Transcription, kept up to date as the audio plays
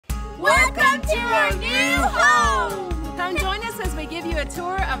Welcome to our new home! Come join us as we give you a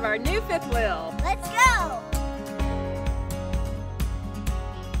tour of our new fifth wheel. Let's go!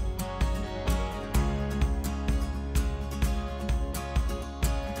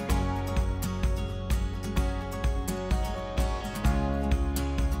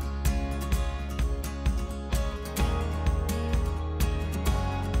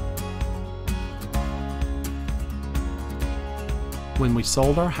 When we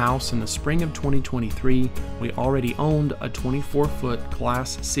sold our house in the spring of 2023, we already owned a 24-foot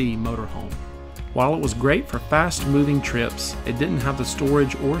Class C motorhome. While it was great for fast-moving trips, it didn't have the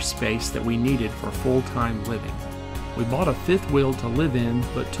storage or space that we needed for full-time living. We bought a fifth wheel to live in,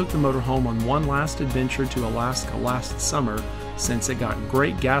 but took the motorhome on one last adventure to Alaska last summer since it got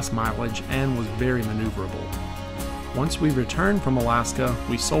great gas mileage and was very maneuverable. Once we returned from Alaska,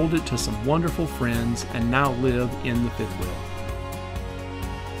 we sold it to some wonderful friends and now live in the fifth wheel.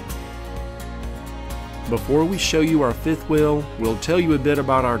 Before we show you our fifth wheel, we'll tell you a bit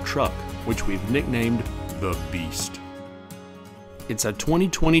about our truck, which we've nicknamed the Beast. It's a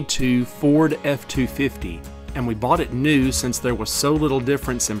 2022 Ford F-250, and we bought it new since there was so little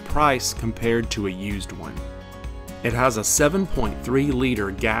difference in price compared to a used one. It has a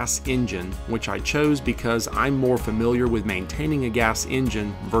 7.3-liter gas engine, which I chose because I'm more familiar with maintaining a gas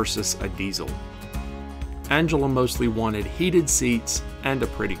engine versus a diesel. Angela mostly wanted heated seats and a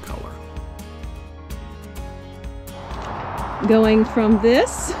pretty color. Going from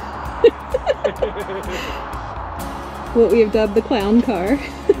this, what we have dubbed the clown car,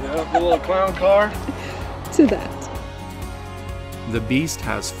 Yep, the little clown car, to that. The Beast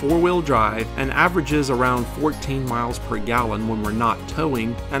has four-wheel drive and averages around 14 miles per gallon when we're not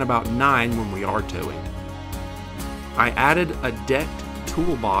towing and about 9 when we are towing. I added a decked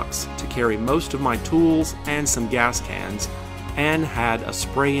toolbox to carry most of my tools and some gas cans, and had a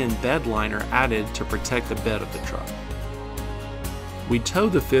spray-in bed liner added to protect the bed of the truck. We tow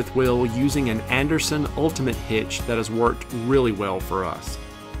the fifth wheel using an Andersen Ultimate hitch that has worked really well for us.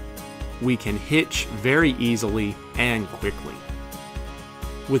 We can hitch very easily and quickly.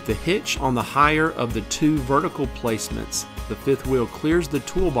 With the hitch on the higher of the two vertical placements, the fifth wheel clears the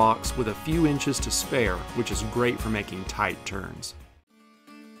toolbox with a few inches to spare, which is great for making tight turns.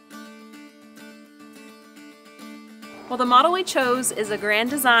 Well, the model we chose is a Grand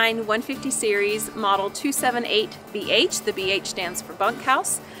Design 150 series model 278BH. The BH stands for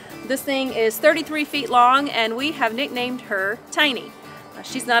bunkhouse. This thing is 33 feet long and we have nicknamed her Tiny.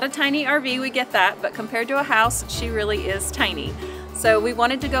 She's not a tiny RV, we get that, but compared to a house, she really is tiny. So we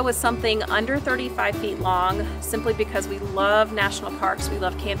wanted to go with something under 35 feet long simply because we love national parks. We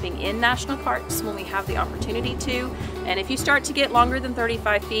love camping in national parks when we have the opportunity to. And if you start to get longer than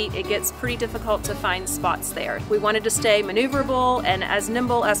 35 feet, it gets pretty difficult to find spots there. We wanted to stay maneuverable and as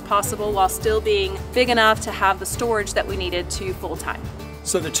nimble as possible while still being big enough to have the storage that we needed to full time.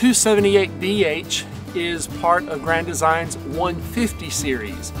 So the 278BH is part of Grand Design's 150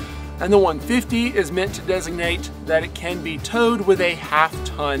 series. And the 150 is meant to designate that it can be towed with a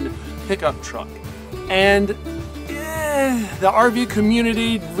half-ton pickup truck. And the RV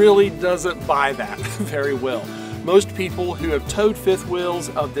community really doesn't buy that very well. Most people who have towed fifth wheels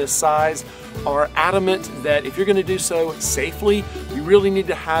of this size are adamant that if you're going to do so safely, you really need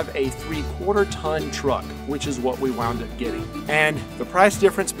to have a 3/4 ton truck, which is what we wound up getting. And the price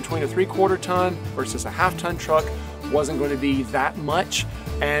difference between a 3/4 ton versus a half-ton truck wasn't going to be that much,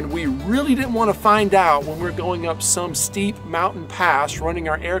 and we really didn't want to find out when we're going up some steep mountain pass running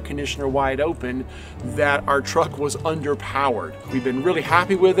our air conditioner wide open that our truck was underpowered. We've been really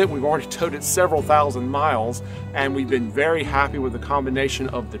happy with it. We've already towed it several thousand miles, and we've been very happy with the combination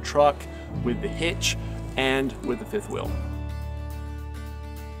of the truck with the hitch and with the fifth wheel.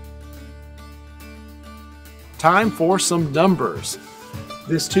 Time for some numbers.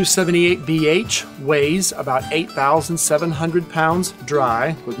 This 278BH weighs about 8,700 pounds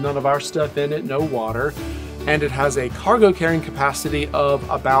dry, with none of our stuff in it, no water, and it has a cargo carrying capacity of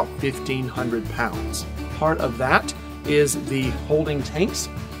about 1,500 pounds. Part of that is the holding tanks.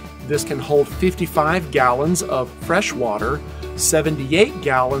 This can hold 55 gallons of fresh water, 78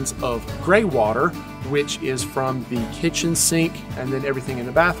 gallons of gray water, which is from the kitchen sink and then everything in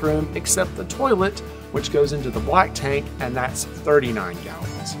the bathroom except the toilet, which goes into the black tank, and that's 39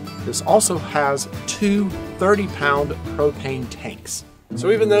 gallons. This also has two 30-pound propane tanks.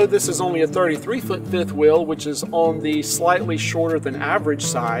 So even though this is only a 33-foot fifth wheel, which is on the slightly shorter than average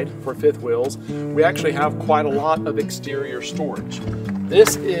side for fifth wheels, we actually have quite a lot of exterior storage.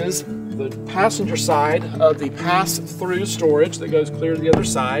 This is the passenger side of the pass-through storage that goes clear to the other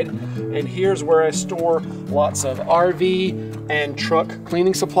side. And here's where I store lots of RV and truck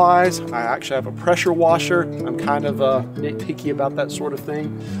cleaning supplies. I actually have a pressure washer. I'm kind of nitpicky about that sort of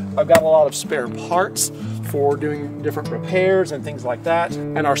thing. I've got a lot of spare parts for doing different repairs and things like that.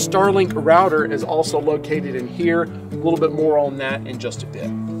 And our Starlink router is also located in here. A little bit more on that in just a bit.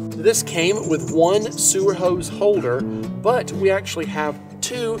 This came with one sewer hose holder, but we actually have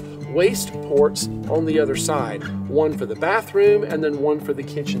two waste ports on the other side. One for the bathroom and then one for the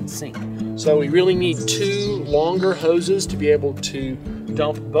kitchen sink. So we really need two longer hoses to be able to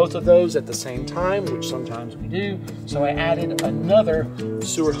dump both of those at the same time, which sometimes we do. So I added another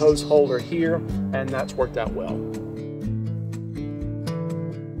sewer hose holder here, and that's worked out well.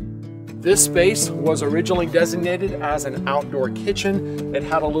 This space was originally designated as an outdoor kitchen. It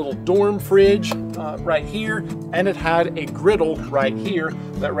had a little dorm fridge right here, and it had a griddle right here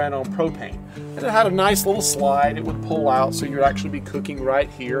that ran on propane. And it had a nice little slide. It would pull out, so you'd actually be cooking right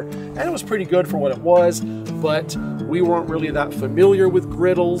here. And it was pretty good for what it was, but we weren't really that familiar with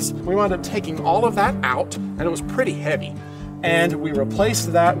griddles. We wound up taking all of that out, and it was pretty heavy. And we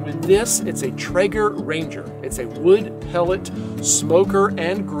replaced that with this. It's a Traeger Ranger. It's a wood pellet smoker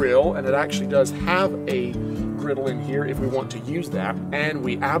and grill, and it actually does have a griddle in here if we want to use that, and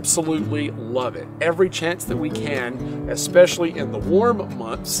we absolutely love it. Every chance that we can, especially in the warm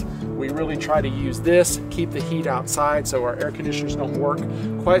months, we really try to use this, keep the heat outside so our air conditioners don't work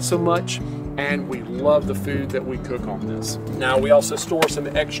quite so much, and we love the food that we cook on this. Now we also store some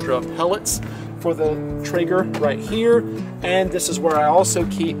extra pellets for the Traeger right here, and this is where I also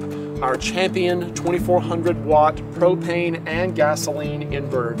keep our Champion 2400 watt propane and gasoline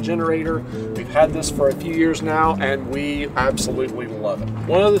inverter generator. We've had this for a few years now, and we absolutely love it.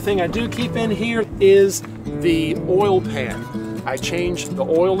 One other thing I do keep in here is the oil pan. I change the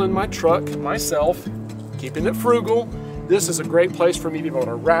oil in my truck myself, keeping it frugal. This is a great place for me to be able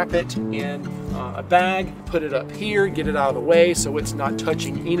to wrap it in a bag, put it up here, get it out of the way so it's not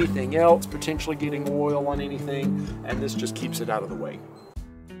touching anything else, potentially getting oil on anything, and this just keeps it out of the way.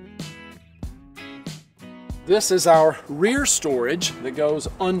 This is our rear storage that goes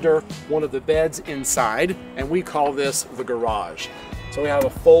under one of the beds inside, and we call this the garage. So we have a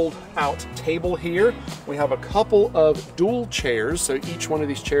fold out table here. We have a couple of dual chairs, so each one of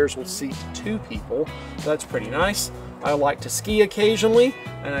these chairs will seat two people. That's pretty nice. I like to ski occasionally,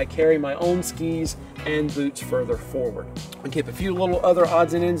 and I carry my own skis and boots further forward. We keep a few little other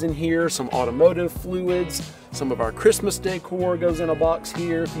odds and ends in here, some automotive fluids, some of our Christmas decor goes in a box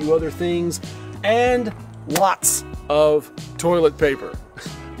here, a few other things, and lots of toilet paper.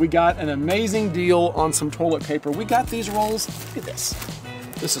 We got an amazing deal on some toilet paper. We got these rolls, look at this.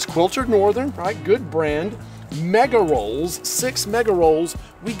 This is Quilted Northern, right? Good brand. Mega rolls, 6 mega rolls.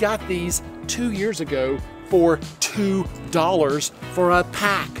 We got these 2 years ago for $2 for a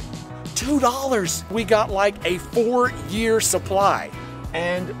pack. $2. We got like a 4-year supply.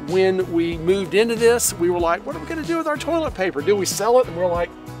 And when we moved into this, we were like, what are we gonna do with our toilet paper? Do we sell it? And we're like,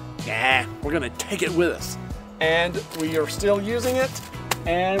 nah, we're gonna take it with us. And we are still using it,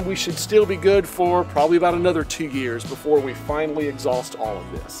 and we should still be good for probably about another 2 years before we finally exhaust all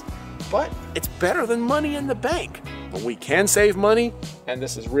of this. But it's better than money in the bank. But we can save money, and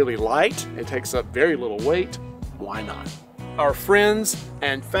this is really light. It takes up very little weight. Why not? Our friends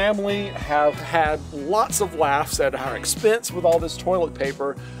and family have had lots of laughs at our expense with all this toilet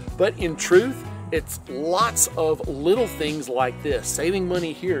paper, but in truth, it's lots of little things like this, saving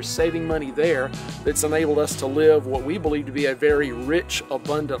money here, saving money there, that's enabled us to live what we believe to be a very rich,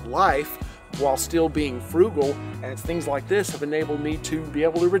 abundant life while still being frugal. And it's things like this have enabled me to be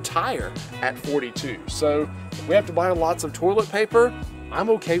able to retire at 42. So if we have to buy lots of toilet paper, I'm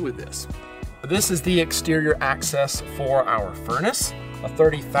okay with this. This is the exterior access for our furnace, a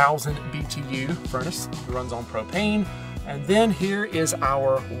 30,000 BTU furnace. It runs on propane. And then here is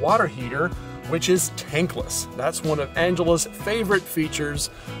our water heater, which is tankless. That's one of Angela's favorite features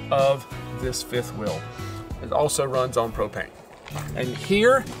of this fifth wheel. It also runs on propane. And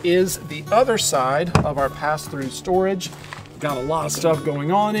here is the other side of our pass-through storage. Got a lot of stuff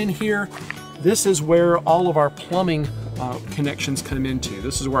going on in here. This is where all of our plumbing connections come into.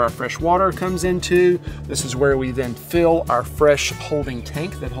 This is where our fresh water comes into. This is where we then fill our fresh holding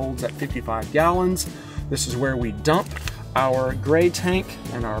tank that holds at 55 gallons. This is where we dump our gray tank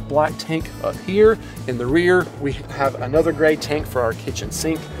and our black tank up here. In the rear, we have another gray tank for our kitchen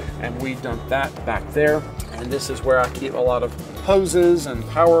sink, and we dump that back there. And this is where I keep a lot of hoses and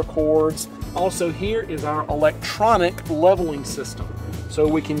power cords. Also, here is our electronic leveling system. So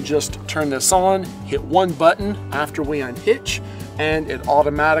we can just turn this on, hit one button after we unhitch, and it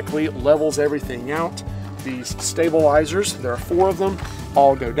automatically levels everything out. These stabilizers, there are 4 of them,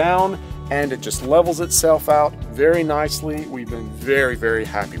 all go down and it just levels itself out very nicely. We've been very, very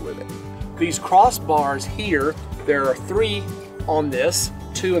happy with it. These crossbars here, there are 3 on this,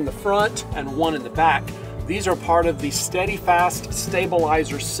 2 in the front and 1 in the back. These are part of the STEADYfast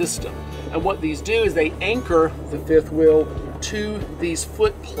stabilizer system. And what these do is they anchor the 5th wheel to these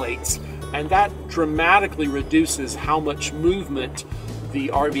foot plates, and that dramatically reduces how much movement the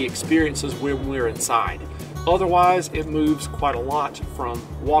RV experiences when we're inside. Otherwise, it moves quite a lot from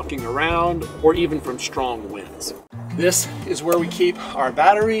walking around or even from strong winds. This is where we keep our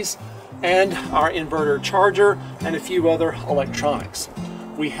batteries and our inverter charger and a few other electronics.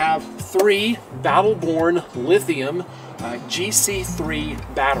 We have 3 Battle-Born lithium GC3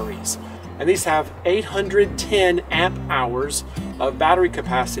 batteries. And these have 810 amp hours of battery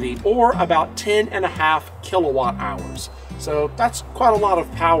capacity, or about 10.5 kilowatt hours. So that's quite a lot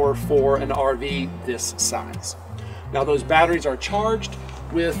of power for an RV this size. Now those batteries are charged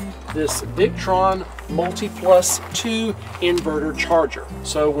with this Victron Multi-Plus 2 inverter charger.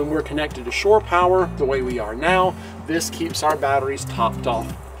 So when we're connected to shore power, the way we are now, this keeps our batteries topped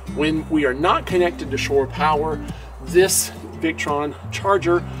off. When we are not connected to shore power, this Victron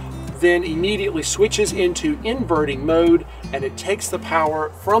charger then immediately switches into inverting mode, and it takes the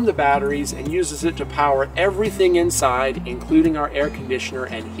power from the batteries and uses it to power everything inside, including our air conditioner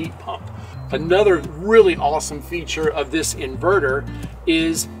and heat pump. Another really awesome feature of this inverter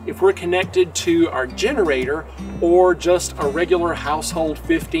is if we're connected to our generator or just a regular household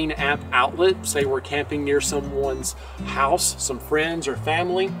 15 amp outlet, say we're camping near someone's house, some friends or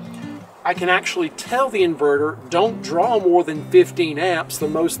family, I can actually tell the inverter, don't draw more than 15 amps, the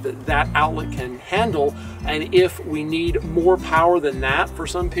most that that outlet can handle. And if we need more power than that for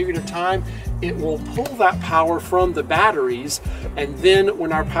some period of time, it will pull that power from the batteries. And then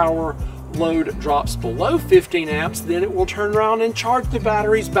when our power load drops below 15 amps, then it will turn around and charge the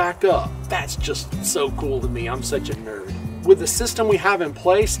batteries back up. That's just so cool to me. I'm such a nerd. With the system we have in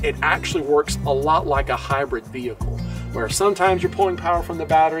place, it actually works a lot like a hybrid vehicle, where sometimes you're pulling power from the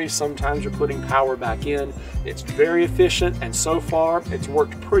batteries, sometimes you're putting power back in. It's very efficient, and so far it's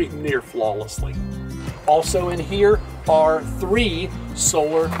worked pretty near flawlessly. Also in here are 3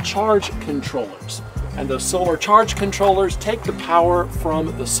 solar charge controllers. And those solar charge controllers take the power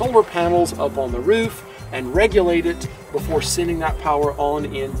from the solar panels up on the roof and regulate it before sending that power on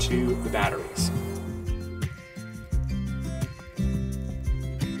into the batteries.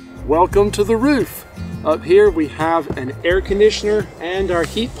 Welcome to the roof. Up here we have an air conditioner and our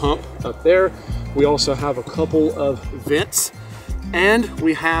heat pump. Up there we also have a couple of vents, and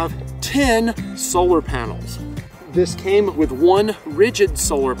we have 10 solar panels. This came with 1 rigid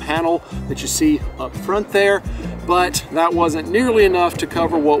solar panel that you see up front there, but that wasn't nearly enough to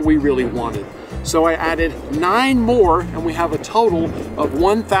cover what we really wanted. So I added 9 more, and we have a total of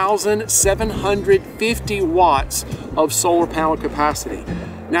 1,750 watts of solar panel capacity.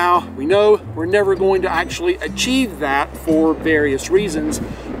 Now, we know we're never going to actually achieve that for various reasons,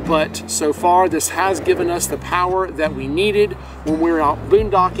 but so far this has given us the power that we needed when we're out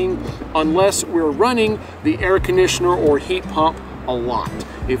boondocking, unless we're running the air conditioner or heat pump a lot.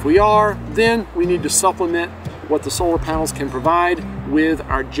 If we are, then we need to supplement what the solar panels can provide with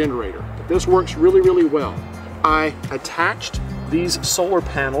our generator. But this works really, really well. I attached these solar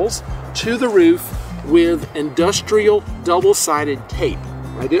panels to the roof with industrial double-sided tape.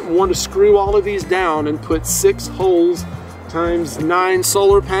 I didn't want to screw all of these down and put 6 holes times 9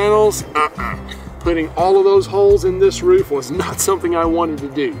 solar panels. Putting all of those holes in this roof was not something I wanted to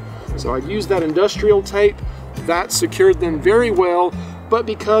do. So I used that industrial tape. That secured them very well, but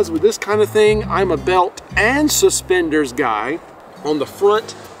because with this kind of thing, I'm a belt and suspenders guy, on the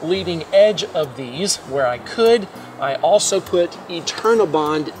front leading edge of these, where I could, I also put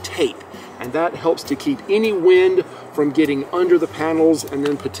Eternabond tape, and that helps to keep any wind from getting under the panels and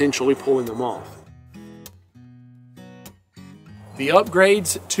then potentially pulling them off. The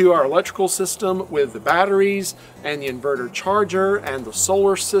upgrades to our electrical system with the batteries and the inverter charger and the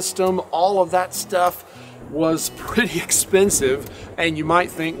solar system, all of that stuff was pretty expensive, and you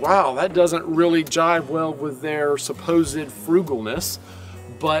might think, wow, that doesn't really jive well with their supposed frugalness.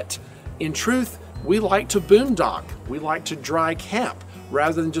 But in truth, we like to boondock. We like to dry camp,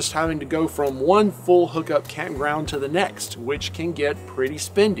 rather than just having to go from one full hookup campground to the next, which can get pretty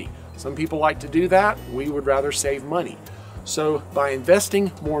spendy. Some people like to do that. We would rather save money. So by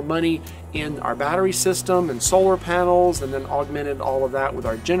investing more money in our battery system and solar panels, and then augmented all of that with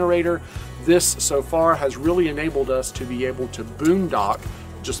our generator, this so far has really enabled us to be able to boondock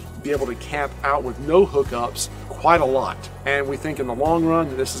just be able to camp out with no hookups quite a lot. And we think in the long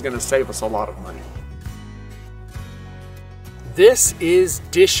run, this is going to save us a lot of money. This is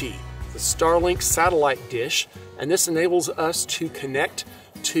Dishy, the Starlink satellite dish, and this enables us to connect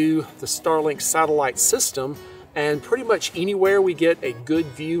to the Starlink satellite system, and pretty much anywhere we get a good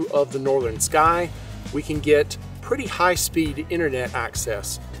view of the northern sky, we can get pretty high-speed internet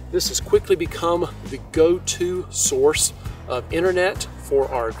access. This has quickly become the go-to source of internet for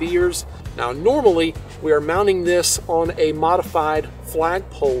RVers. Now normally we are mounting this on a modified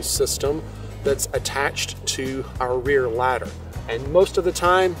flagpole system that's attached to our rear ladder. And most of the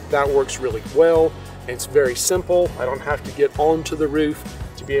time that works really well. It's very simple. I don't have to get onto the roof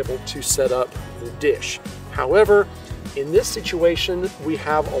to be able to set up the dish. However, in this situation, we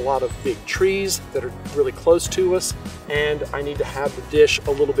have a lot of big trees that are really close to us, and I need to have the dish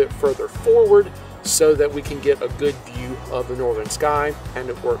a little bit further forward so that we can get a good view of the northern sky, and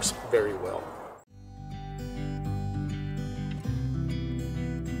it works very well.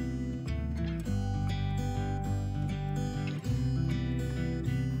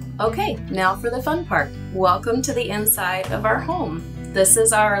 Okay, now for the fun part. Welcome to the inside of our home. This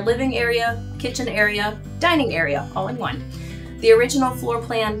is our living area, kitchen area, dining area, all in one. The original floor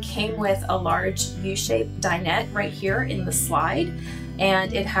plan came with a large U-shaped dinette right here in the slide,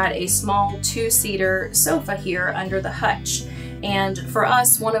 and it had a small two-seater sofa here under the hutch. And for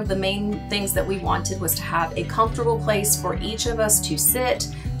us, one of the main things that we wanted was to have a comfortable place for each of us to sit,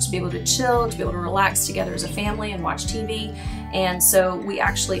 to be able to chill, to be able to relax together as a family and watch TV. And so we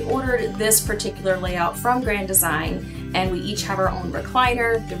actually ordered this particular layout from Grand Design, and we each have our own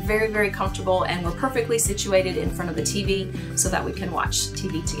recliner. They're very, very comfortable, and we're perfectly situated in front of the TV so that we can watch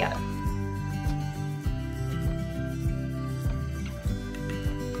TV together.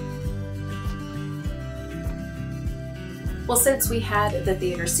 Well, since we had the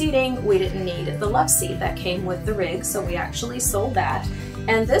theater seating, we didn't need the love seat that came with the rig, so we actually sold that.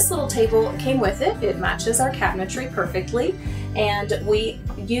 And this little table came with it. It matches our cabinetry perfectly. And we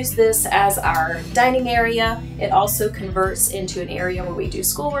use this as our dining area. It also converts into an area where we do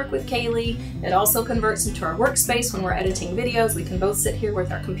schoolwork with Kaylee. It also converts into our workspace when we're editing videos. We can both sit here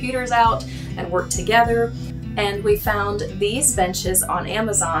with our computers out and work together. And we found these benches on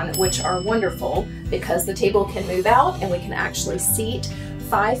Amazon, which are wonderful because the table can move out and we can actually seat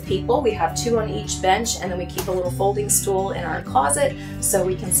 5 people. We have 2 on each bench, and then we keep a little folding stool in our closet so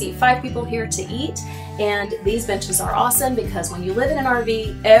we can seat 5 people here to eat. And these benches are awesome because when you live in an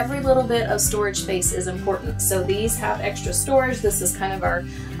RV, every little bit of storage space is important. So these have extra storage. This is kind of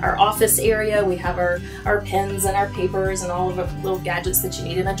our office area. We have our pens and our papers and all of the little gadgets that you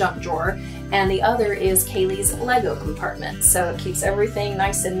need in a junk drawer. And the other is Kaylee's Lego compartment. So it keeps everything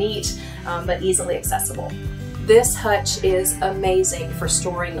nice and neat, but easily accessible. This hutch is amazing for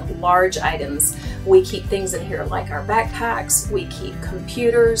storing large items. We keep things in here like our backpacks, we keep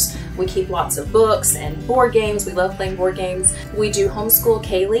computers, we keep lots of books and board games. We love playing board games. We do homeschool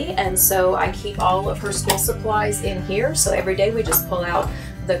Kaylee, and so I keep all of her school supplies in here. So every day we just pull out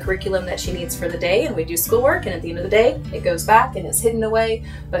the curriculum that she needs for the day and we do schoolwork, and at the end of the day it goes back and is hidden away,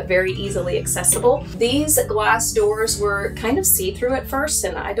 but very easily accessible. These glass doors were kind of see-through at first,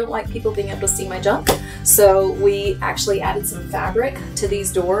 and I don't like people being able to see my junk, so we actually added some fabric to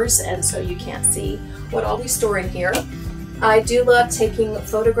these doors, and so you can't see what I'll be storing here. I do love taking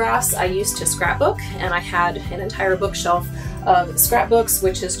photographs. I used to scrapbook, and I had an entire bookshelf of scrapbooks,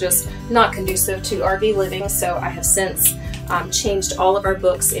 which is just not conducive to RV living, so I have since changed all of our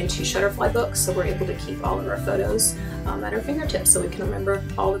books into Shutterfly books, so we're able to keep all of our photos at our fingertips so we can remember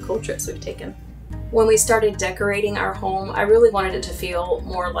all the cool trips we've taken. When we started decorating our home, I really wanted it to feel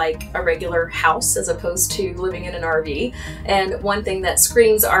more like a regular house as opposed to living in an RV. And one thing that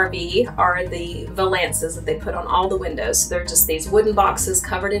screams RV are the valances that they put on all the windows. So they're just these wooden boxes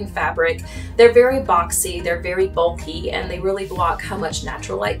covered in fabric. They're very boxy, they're very bulky, and they really block how much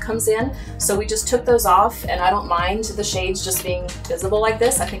natural light comes in. So we just took those off, and I don't mind the shades just being visible like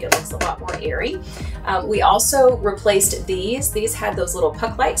this. I think it looks a lot more airy. We also replaced these. These had those little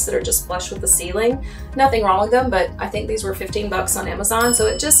puck lights that are just flush with the ceiling. Nothing wrong with them, but I think these were 15 bucks on Amazon, so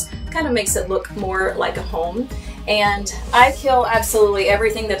it just kind of makes it look more like a home. And I kill absolutely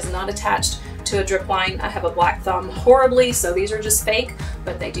everything that is not attached to a drip line. I have a black thumb horribly, so these are just fake,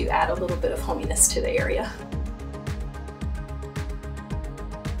 but they do add a little bit of hominess to the area.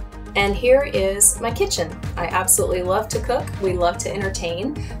 And here is my kitchen. I absolutely love to cook. We love to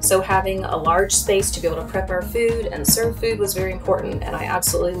entertain. So having a large space to be able to prep our food and serve food was very important, and I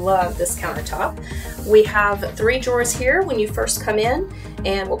absolutely love this countertop. We have 3 drawers here when you first come in,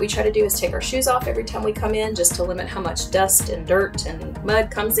 and what we try to do is take our shoes off every time we come in just to limit how much dust and dirt and mud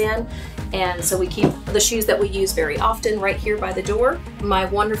comes in. And so we keep the shoes that we use very often right here by the door. My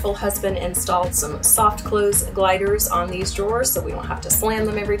wonderful husband installed some soft close gliders on these drawers so we don't have to slam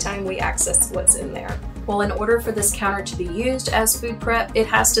them every time we access what's in there. Well, in order for this counter to be used as food prep, it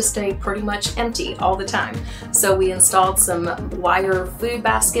has to stay pretty much empty all the time. So we installed some wire food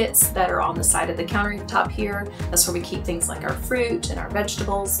baskets that are on the side of the countertop here. That's where we keep things like our fruit and our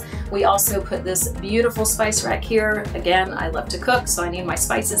vegetables. We also put this beautiful spice rack here. Again, I love to cook, so I need my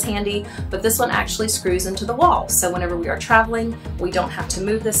spices handy, but this one actually screws into the wall. So whenever we are traveling, we don't have to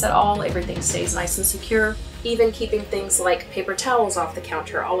move this at all. Everything stays nice and secure. Even keeping things like paper towels off the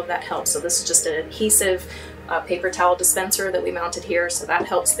counter, all of that helps. So this is just an adhesive paper towel dispenser that we mounted here, so that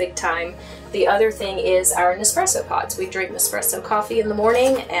helps big time. The other thing is our Nespresso pods. We drink Nespresso coffee in the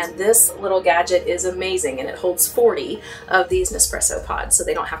morning, and this little gadget is amazing, and it holds 40 of these Nespresso pods, so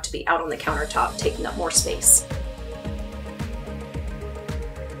they don't have to be out on the countertop taking up more space.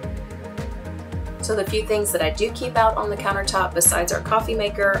 So the few things that I do keep out on the countertop besides our coffee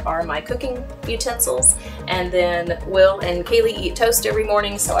maker are my cooking utensils, and then Will and Kaylee eat toast every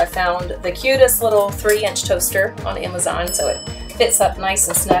morning, so I found the cutest little 3-inch toaster on Amazon, so it fits up nice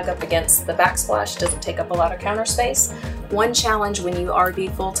and snug up against the backsplash, doesn't take up a lot of counter space. One challenge when you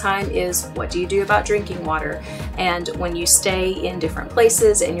RV full-time is what do you do about drinking water? And when you stay in different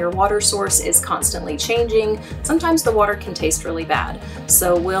places and your water source is constantly changing, sometimes the water can taste really bad.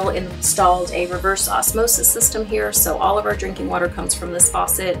 So Will installed a reverse osmosis system here, so all of our drinking water comes from this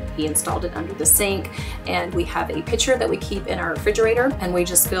faucet. He installed it under the sink, and we have a pitcher that we keep in our refrigerator, and we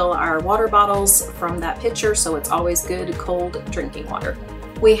just fill our water bottles from that pitcher, so it's always good, cold drinking water.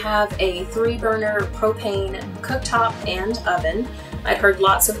 We have a 3-burner propane cooktop and oven. I'd heard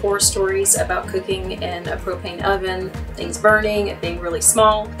lots of horror stories about cooking in a propane oven, things burning, it being really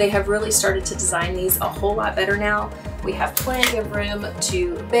small. They have really started to design these a whole lot better now. We have plenty of room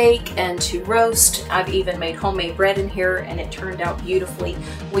to bake and to roast. I've even made homemade bread in here, and it turned out beautifully.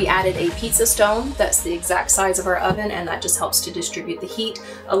 We added a pizza stone that's the exact size of our oven, and that just helps to distribute the heat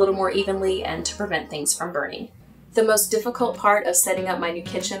a little more evenly and to prevent things from burning. The most difficult part of setting up my new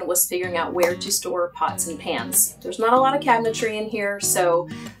kitchen was figuring out where to store pots and pans. There's not a lot of cabinetry in here, so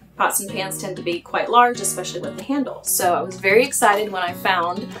pots and pans tend to be quite large, especially with the handle. So I was very excited when I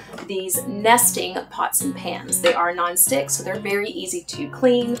found these nesting pots and pans. They are non-stick, so they're very easy to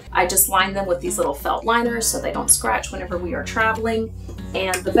clean. I just line them with these little felt liners so they don't scratch whenever we are traveling.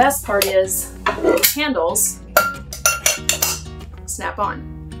 And the best part is the handles snap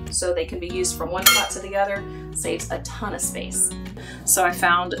on, so they can be used from one pot to the other. Saves a ton of space. So I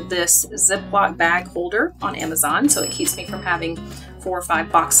found this Ziploc bag holder on Amazon, so it keeps me from having 4 or 5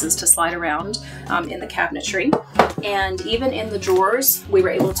 boxes to slide around in the cabinetry. And even in the drawers, we were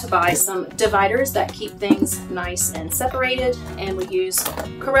able to buy some dividers that keep things nice and separated. And we use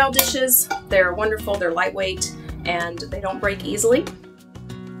Corelle dishes. They're wonderful, they're lightweight, and they don't break easily.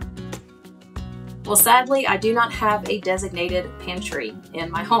 Well, sadly, I do not have a designated pantry in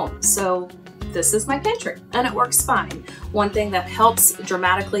my home, so this is my pantry, and it works fine. One thing that helps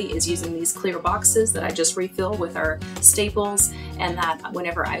dramatically is using these clear boxes that I just refill with our staples, and that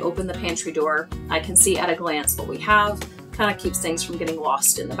whenever I open the pantry door, I can see at a glance what we have. Kind of keeps things from getting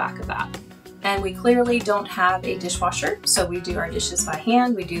lost in the back of that. And we clearly don't have a dishwasher, so we do our dishes by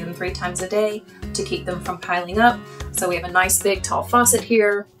hand. We do them 3 times a day to keep them from piling up. So we have a nice big tall faucet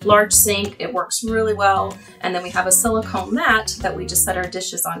here, large sink, it works really well. And then we have a silicone mat that we just set our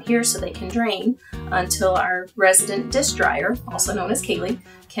dishes on here so they can drain until our resident dish dryer, also known as Kaylee,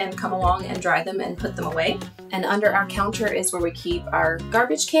 can come along and dry them and put them away. And under our counter is where we keep our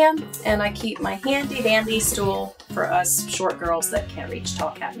garbage can, and I keep my handy dandy stool for us short girls that can't reach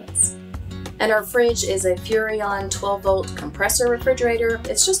tall cabinets. And our fridge is a Furrion 12-volt compressor refrigerator.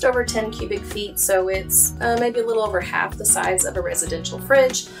 It's just over 10 cubic feet, so it's maybe a little over half the size of a residential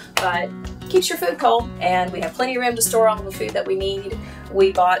fridge, but keeps your food cold, and we have plenty of room to store all the food that we need.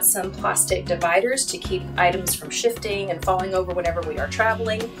 We bought some plastic dividers to keep items from shifting and falling over whenever we are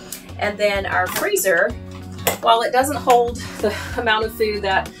traveling. And then our freezer, while it doesn't hold the amount of food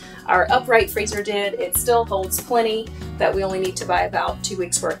that our upright freezer did, it still holds plenty that we only need to buy about 2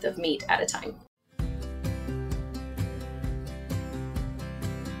 weeks worth of meat at a time.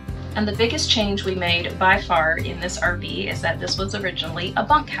 And the biggest change we made by far in this RV is that this was originally a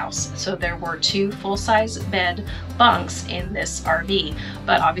bunkhouse. So there were 2 full-size bed bunks in this RV.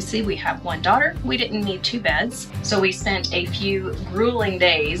 But obviously we have 1 daughter, we didn't need 2 beds. So we spent a few grueling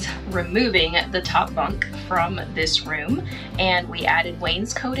days removing the top bunk from this room, and we added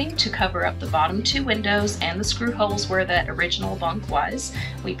wainscoting to cover up the bottom 2 windows and the screw holes where that original bunk was.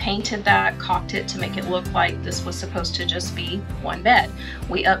 We painted that, caulked it to make it look like this was supposed to just be 1 bed.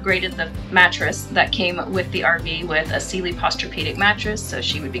 We upgraded the mattress that came with the RV with a Sealy Posturepedic mattress, so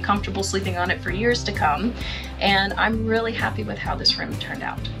she would be comfortable sleeping on it for years to come. And I'm really happy with how this room turned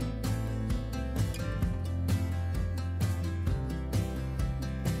out.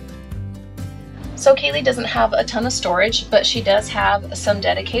 So Kaylee doesn't have a ton of storage, but she does have some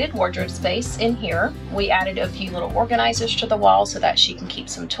dedicated wardrobe space in here. We added a few little organizers to the wall so that she can keep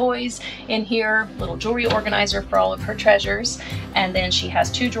some toys in here, little jewelry organizer for all of her treasures. And then she has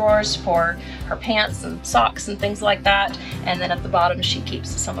 2 drawers for her pants and socks and things like that. And then at the bottom, she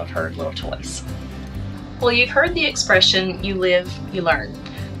keeps some of her little toys. Well, you've heard the expression, you live, you learn.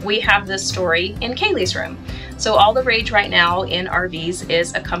 We have this story in Kaylee's room. So all the rage right now in RVs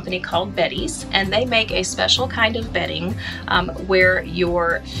is a company called Betty's, and they make a special kind of bedding where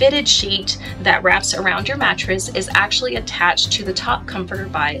your fitted sheet that wraps around your mattress is actually attached to the top comforter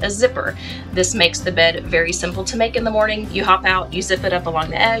by a zipper. This makes the bed very simple to make in the morning. You hop out, you zip it up along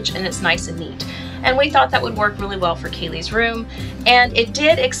the edge, and it's nice and neat. And we thought that would work really well for Kaylee's room, and it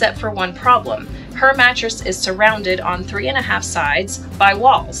did, except for one problem. Her mattress is surrounded on 3.5 sides by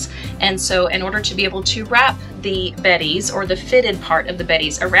walls. And so in order to be able to wrap the beddies, or the fitted part of the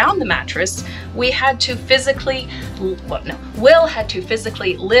beddies, around the mattress, we had to physically, Will had to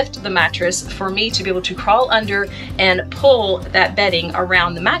physically lift the mattress for me to be able to crawl under and pull that bedding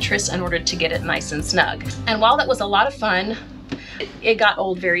around the mattress in order to get it nice and snug. And while that was a lot of fun, it got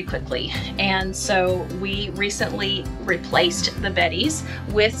old very quickly, and so we recently replaced the beddies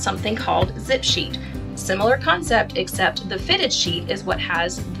with something called zip sheet. Similar concept, except the fitted sheet is what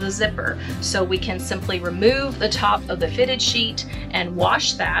has the zipper. So we can simply remove the top of the fitted sheet and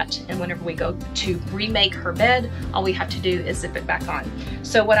wash that, and whenever we go to remake her bed, all we have to do is zip it back on.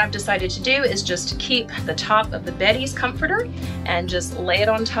 So what I've decided to do is just keep the top of the Betty's comforter and just lay it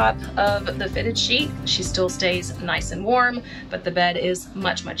on top of the fitted sheet. She still stays nice and warm, but the bed is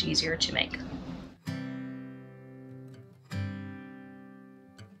much, much easier to make.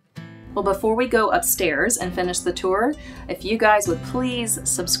 Well, before we go upstairs and finish the tour, if you guys would please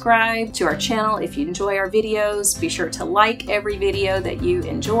subscribe to our channel if you enjoy our videos. Be sure to like every video that you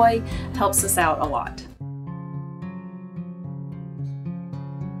enjoy. It helps us out a lot.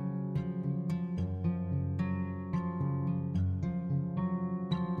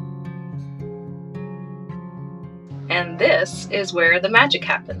 And this is where the magic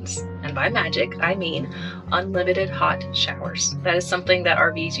happens. And by magic, I mean unlimited hot showers. That is something that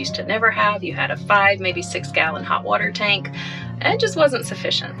RVs used to never have. You had a 5, maybe 6 gallon hot water tank, and it just wasn't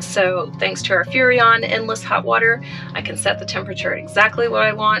sufficient. So thanks to our Furrion endless hot water, I can set the temperature exactly what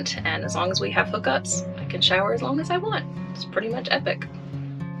I want, and as long as we have hookups, I can shower as long as I want. It's pretty much epic.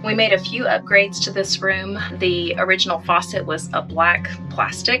 We made a few upgrades to this room. The original faucet was a black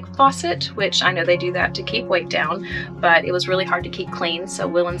plastic faucet, which I know they do that to keep weight down, but it was really hard to keep clean, so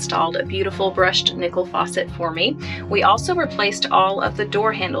Will installed a beautiful brushed nickel faucet for me. We also replaced all of the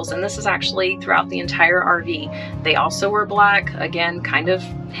door handles, and this is actually throughout the entire RV. They also were black, again, kind of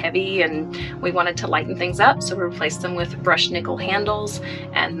heavy, and we wanted to lighten things up, so we replaced them with brushed nickel handles,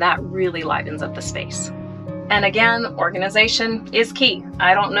 and that really livens up the space. And again, organization is key.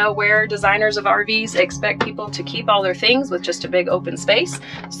 I don't know where designers of RVs expect people to keep all their things with just a big open space.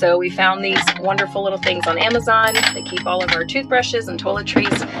 So we found these wonderful little things on Amazon. They keep all of our toothbrushes and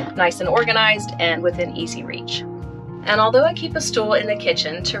toiletries nice and organized and within easy reach. And although I keep a stool in the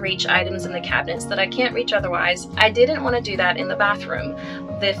kitchen to reach items in the cabinets that I can't reach otherwise, I didn't want to do that in the bathroom.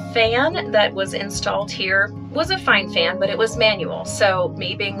 The fan that was installed here was a fine fan, but it was manual. So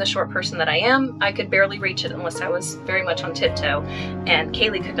me being the short person that I am, I could barely reach it unless I was very much on tiptoe, and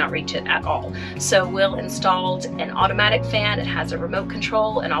Kaylee could not reach it at all. So Will installed an automatic fan. It has a remote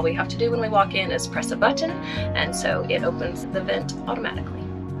control, and all we have to do when we walk in is press a button, and so it opens the vent automatically.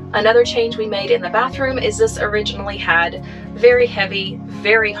 Another change we made in the bathroom is this originally had very heavy,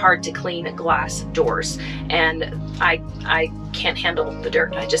 very hard to clean glass doors, and I can't handle the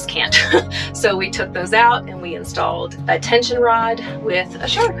dirt. I just can't. So we took those out and we installed a tension rod with a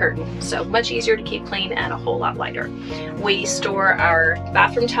shower curtain. So much easier to keep clean and a whole lot lighter. We store our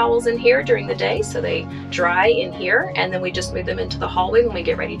bathroom towels in here during the day, so they dry in here, and then we just move them into the hallway when we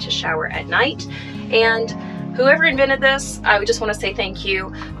get ready to shower at night. And Whoever invented this, I just want to say thank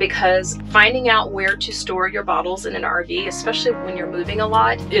you, because finding out where to store your bottles in an RV, especially when you're moving a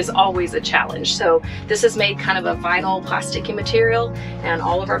lot, is always a challenge. So this is made kind of a vinyl plasticky material, and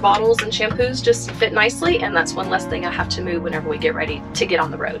all of our bottles and shampoos just fit nicely, and that's one less thing I have to move whenever we get ready to get on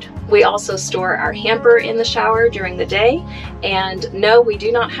the road. We also store our hamper in the shower during the day, and no, we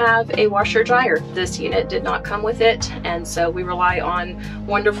do not have a washer dryer. This unit did not come with it, and so we rely on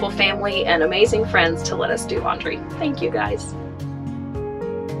wonderful family and amazing friends to let us do laundry. Thank you guys.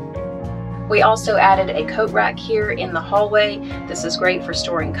 We also added a coat rack here in the hallway. This is great for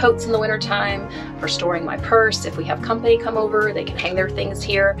storing coats in the wintertime, for storing my purse. If we have company come over, they can hang their things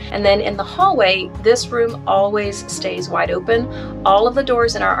here. And then in the hallway, this room always stays wide open. All of the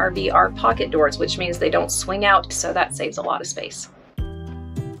doors in our RV are pocket doors, which means they don't swing out, so that saves a lot of space.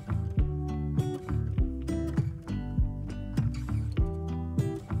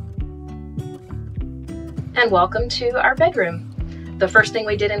 And welcome to our bedroom. The first thing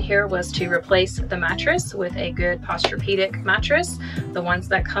we did in here was to replace the mattress with a good Posturepedic mattress. The ones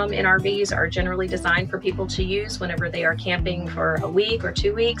that come in RVs are generally designed for people to use whenever they are camping for a week or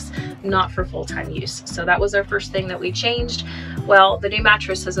 2 weeks, not for full-time use. So that was our first thing that we changed. Well, the new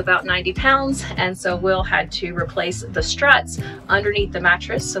mattress is about 90 pounds, and so Will had to replace the struts underneath the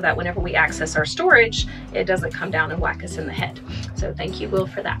mattress so that whenever we access our storage, it doesn't come down and whack us in the head. So thank you, Will,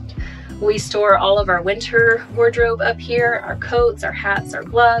 for that. We store all of our winter wardrobe up here, our coats, our hats, our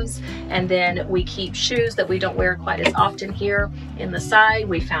gloves, and then we keep shoes that we don't wear quite as often here. In the side,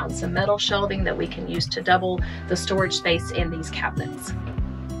 we found some metal shelving that we can use to double the storage space in these cabinets.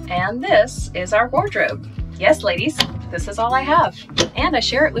 And this is our wardrobe. Yes, ladies, this is all I have. And I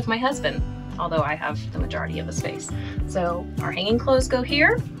share it with my husband, although I have the majority of the space. So our hanging clothes go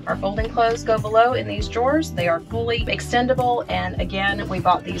here, our folding clothes go below in these drawers. They are fully extendable, and again, we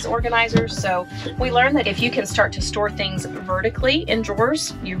bought these organizers, so we learned that if you can start to store things vertically in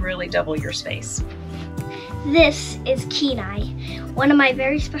drawers, you really double your space. This is Kenai, one of my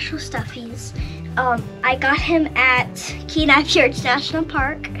very special stuffies. I got him at Kenai Fjords National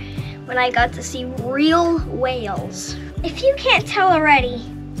Park when I got to see real whales. If you can't tell already,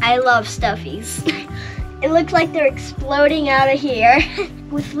 I love stuffies. It looks like they're exploding out of here.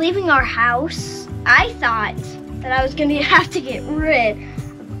 With leaving our house, I thought that I was gonna have to get rid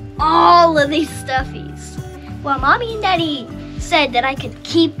of all of these stuffies. Well, Mommy and Daddy said that I could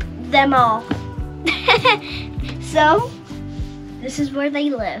keep them all. So, this is where they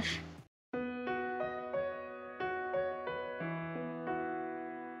live.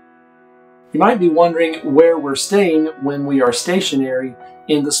 You might be wondering where we're staying when we are stationary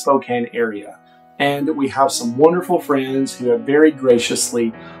in the Spokane area. And we have some wonderful friends who have very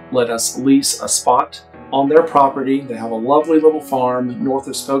graciously let us lease a spot on their property. They have a lovely little farm north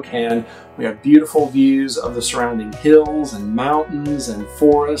of Spokane. We have beautiful views of the surrounding hills and mountains and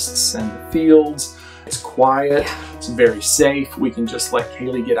forests and the fields. It's quiet, it's very safe. We can just let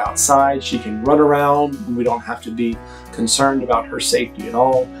Kaylee get outside. She can run around. We don't have to be concerned about her safety at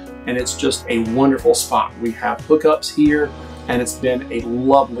all. And it's just a wonderful spot. We have hookups here, and it's been a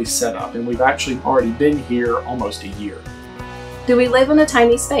lovely setup. And we've actually already been here almost a year. Do we live in a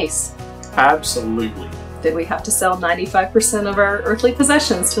tiny space? Absolutely. Did we have to sell 95% of our earthly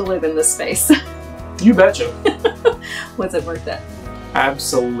possessions to live in this space? You betcha. Was it worth it?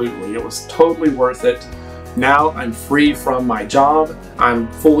 Absolutely. It was totally worth it. Now I'm free from my job.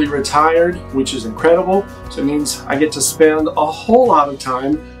 I'm fully retired, which is incredible. So it means I get to spend a whole lot of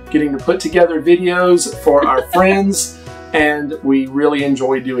time getting to put together videos for our friends, and we really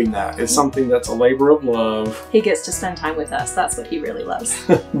enjoy doing that. It's something that's a labor of love. He gets to spend time with us. That's what he really loves.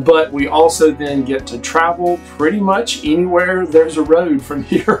 But we also then get to travel pretty much anywhere there's a road from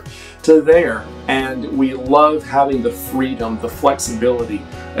here to there. And we love having the freedom, the flexibility.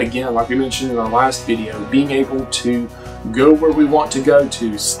 Again, like we mentioned in our last video, being able to go where we want to go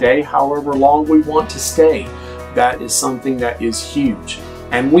to, stay however long we want to stay. That is something that is huge.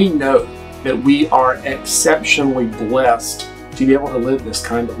 And we know that we are exceptionally blessed to be able to live this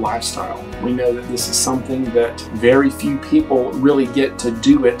kind of lifestyle. We know that this is something that very few people really get to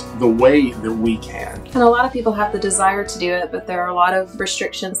do it the way that we can. And a lot of people have the desire to do it, but there are a lot of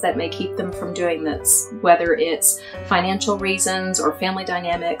restrictions that may keep them from doing this, whether it's financial reasons or family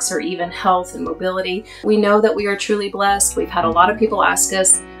dynamics or even health and mobility. We know that we are truly blessed. We've had a lot of people ask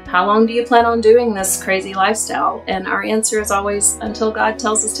us, how long do you plan on doing this crazy lifestyle? And our answer is always, until God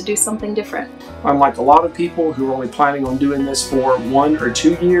tells us to do something different. Unlike a lot of people who are only planning on doing this for 1 or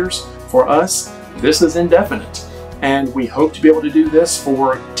 2 years, for us, this is indefinite. And we hope to be able to do this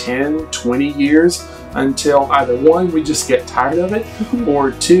for 10, 20 years until either one, we just get tired of it,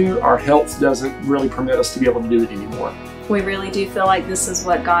 or two, our health doesn't really permit us to be able to do it anymore. We really do feel like this is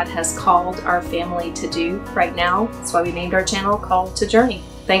what God has called our family to do right now. That's why we named our channel Called to Journey.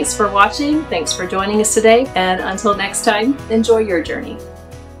 Thanks for watching. Thanks for joining us today. And until next time, enjoy your journey.